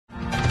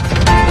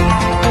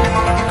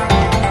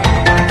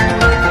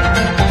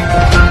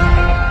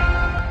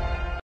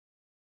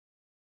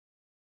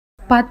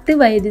10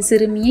 வயது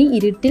சிறுமியை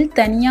இருட்டில்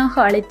தனியாக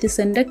அழைத்து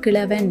சென்ற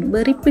கிழவன்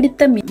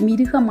வெறிப்பிடித்த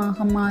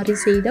மிருகமாக மாறி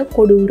செய்த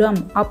கொடூரம்.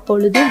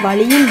 அப்பொழுது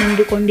வழியில்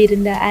நின்று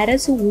கொண்டிருந்த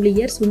அரசு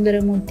ஊழியர்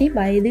சுந்தரமூர்த்தி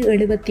வயது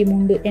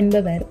 73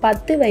 என்பவர்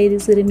 10 வயது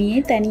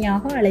சிறுமியை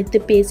தனியாக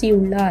அழைத்து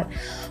பேசியுள்ளார்.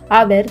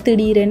 அவர்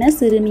திடீரென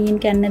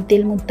சிறுமியின்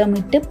கன்னத்தில்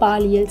முத்தமிட்டு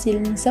பாலியல்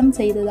சில்மிஷம்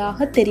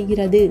செய்ததாக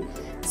தெரிகிறது.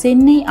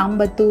 சென்னை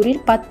அம்பத்தூரில்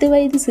 10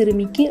 வயது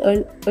சிறுமிக்கு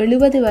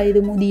 70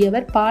 வயது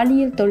முதியவர்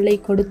பாலியல் தொல்லை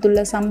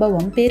கொடுத்துள்ள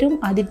சம்பவம் பெரும்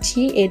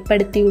அதிர்ச்சியை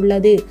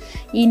ஏற்படுத்தியுள்ளது.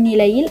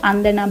 இந்நிலையில்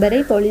அந்த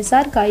நபரை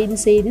போலீசார் கைது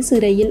செய்து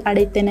சிறையில்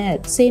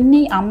அடைத்தனர்.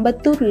 சென்னை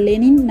அம்பத்தூர்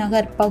லெனின்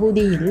நகர்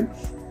பகுதியில்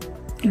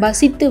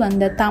வசித்து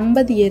வந்த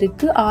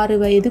தம்பதியருக்கு 6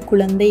 வயது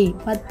குழந்தை,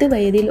 10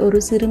 வயதில் ஒரு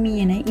சிறுமி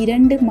என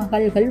 2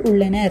 மகள்கள்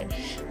உள்ளனர்.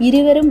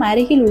 இருவரும்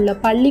அருகில் உள்ள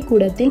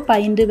பள்ளிக்கூடத்தில்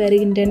பயின்று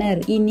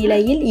வருகின்றனர்.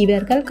 இந்நிலையில்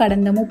இவர்கள்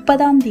கடந்த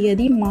 30ஆம்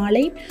தேதி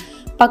மாலை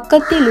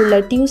பக்கத்தில் உள்ள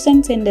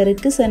டியூஷன்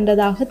சென்டருக்கு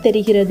சென்றதாக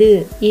தெரிகிறது.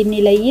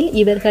 இந்நிலையில்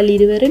இவர்கள்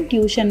இருவரும்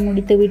டியூஷன்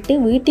முடித்துவிட்டு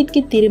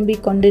வீட்டிற்கு திரும்பி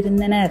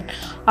கொண்டிருந்தனர்.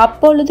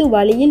 அப்பொழுது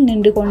வழியில்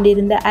நின்று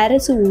கொண்டிருந்த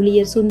அரசு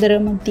ஊழியர்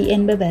சுந்தரமூர்த்தி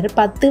என்பவர்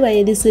 10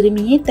 வயது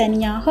சிறுமியை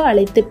தனியாக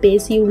அழைத்து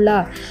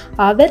பேசியுள்ளார்.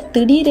 அவர்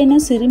திடீரென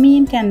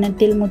சிறுமியின்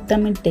கன்னத்தில்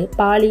முத்தமிட்டு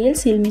பாலியல்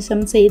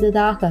சில்மிஷம்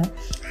செய்ததாக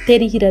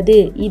தெரிகிறது.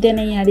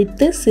 இதனை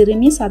அடுத்து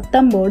சிறுமி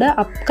சத்தம் போட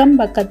அக்கம்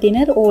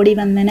பக்கத்தினர் ஓடி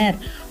வந்தனர்.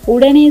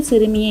 உடனே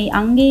சிறுமியை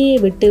அங்கேயே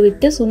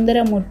விட்டுவிட்டு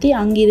சுந்தரமூர்த்தி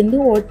அங்கிருந்து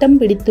ஓட்டம்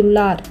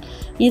பிடித்துள்ளார்.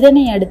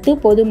 இதனை அடுத்து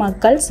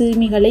பொதுமக்கள்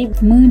சிறுமிகளை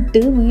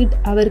மீட்டு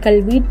அவர்கள்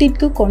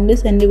வீட்டிற்கு கொண்டு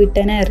சென்று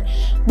விட்டனர்.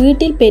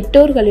 வீட்டில்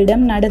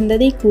பெற்றோர்களிடம்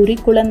நடந்ததை கூறி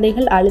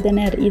குழந்தைகள்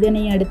அழுதனர்.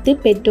 இதனை அடுத்து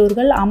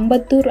பெற்றோர்கள்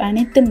அம்பத்தூர்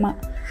அனைத்து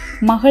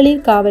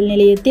மகளிர் காவல்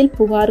நிலையத்தில்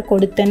புகார்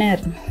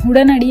கொடுத்தனர்.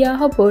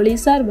 உடனடியாக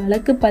போலீசார்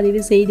வழக்கு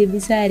பதிவு செய்து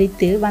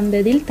விசாரித்து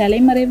வந்ததில்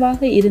தலைமறைவாக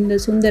இருந்த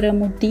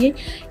சுந்தரமூர்த்தியை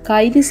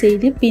கைது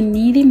செய்து பின்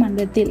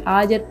நீதிமன்றத்தில்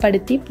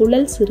ஆஜர்படுத்தி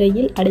புழல்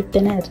சிறையில்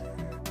அடைத்தனர்.